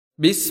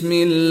بسم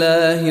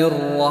الله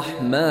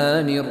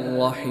الرحمن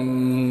الرحيم.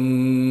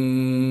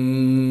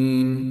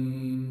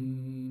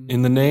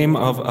 In the name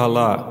of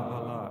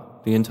Allah,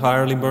 the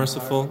entirely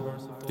merciful,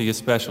 the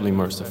especially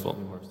merciful.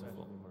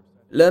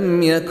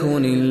 لم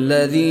يكن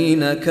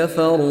الذين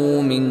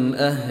كفروا من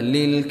أهل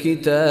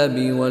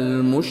الكتاب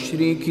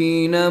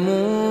والمشركين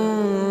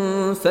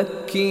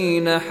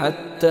منفكين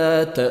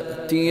حتى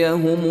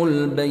تأتيهم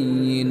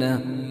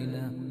البينة.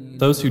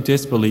 Those who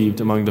disbelieved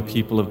among the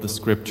people of the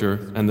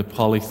scripture and the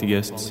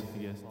polytheists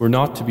were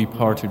not to be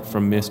parted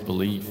from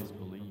misbelief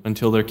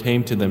until there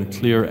came to them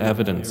clear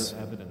evidence.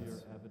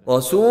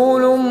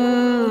 رسول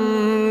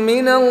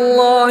من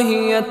الله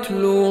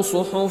يتلو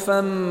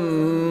صحفا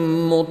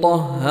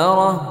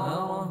مطهرة.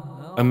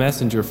 A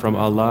messenger from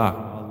Allah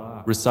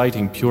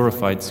reciting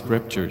purified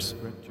scriptures.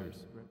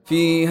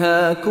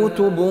 فيها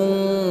كتب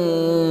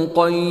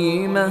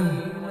قيمة.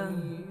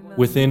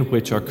 Within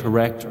which are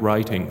correct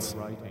writings.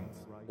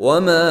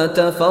 وما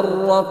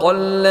تفرق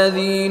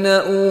الذين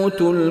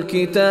أوتوا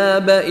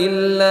الكتاب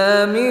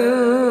إلا من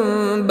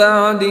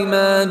بعد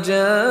ما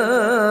جاءتهم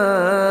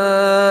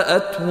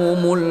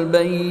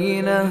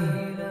البينة.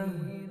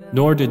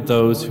 Nor did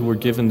those who were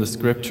given the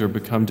scripture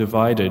become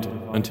divided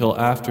until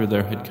after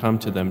there had come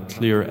to them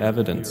clear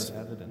evidence.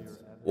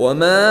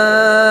 وما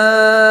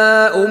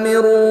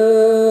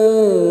أمروا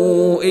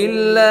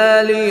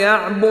إلا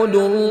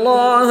ليعبدوا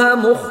الله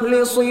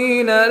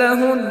مخلصين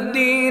له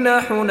الدين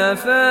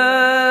حنفاء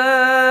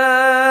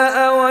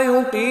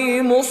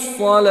ويقيموا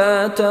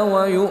الصلاة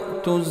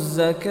ويؤتوا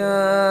الزكاة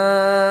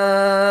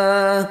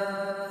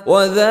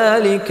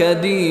وذلك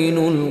دين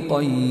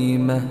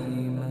القيمة.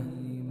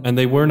 And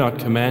they were not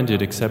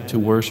commanded except to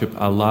worship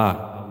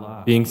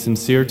Allah, being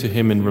sincere to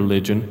Him in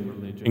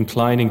religion,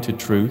 inclining to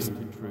truth,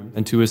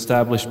 and to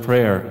establish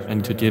prayer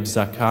and to give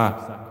zakah.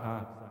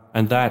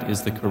 And that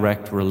is the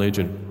correct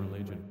religion.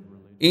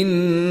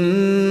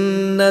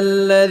 إن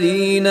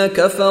الذين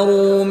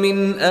كفروا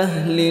من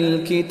أهل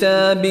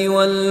الكتاب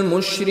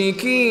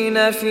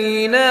والمشركين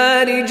في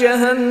نار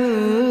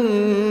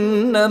جهنم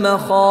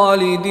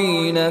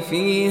خالدين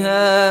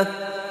فيها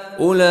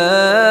أولئك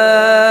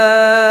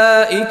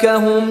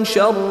هم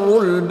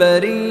شر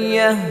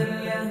البرية.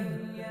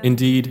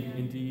 Indeed,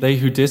 they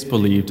who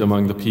disbelieved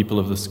among the people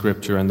of the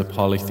scripture and the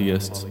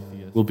polytheists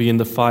will be in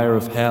the fire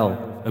of hell,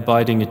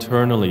 abiding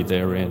eternally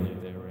therein.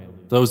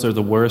 Those are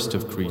the worst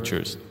of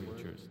creatures.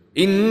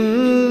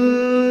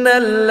 إن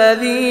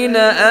الذين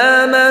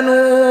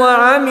آمنوا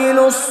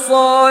وعملوا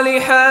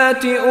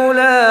الصالحات أولئك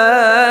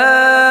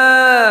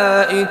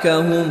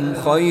هم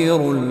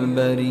خير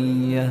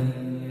البرية.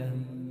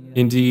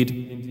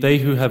 Indeed, they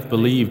who have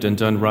believed and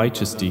done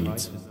righteous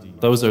deeds,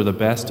 those are the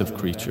best of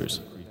creatures.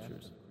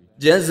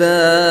 جزاؤهم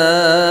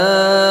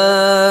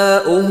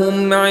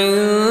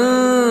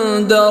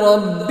عند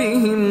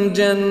ربهم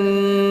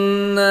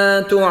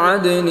جنات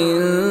عدن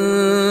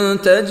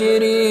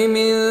تجري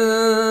من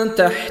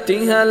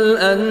تحتها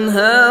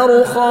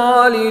الأنهار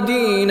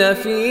خالدين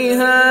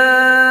فيها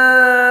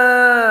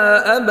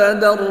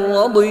أبدا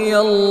رضي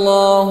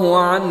الله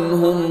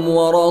عنهم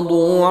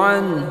ورضوا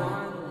عنه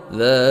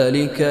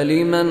ذلك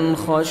لمن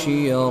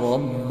خشي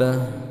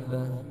ربه.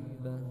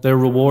 Their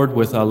reward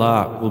with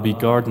Allah will be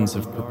gardens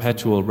of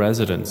perpetual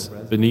residence,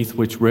 beneath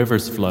which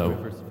rivers flow,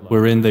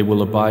 wherein they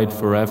will abide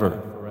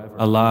forever,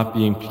 Allah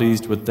being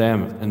pleased with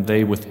them and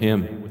they with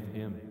Him.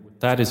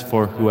 That is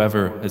for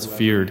whoever has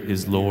feared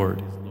his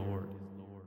Lord.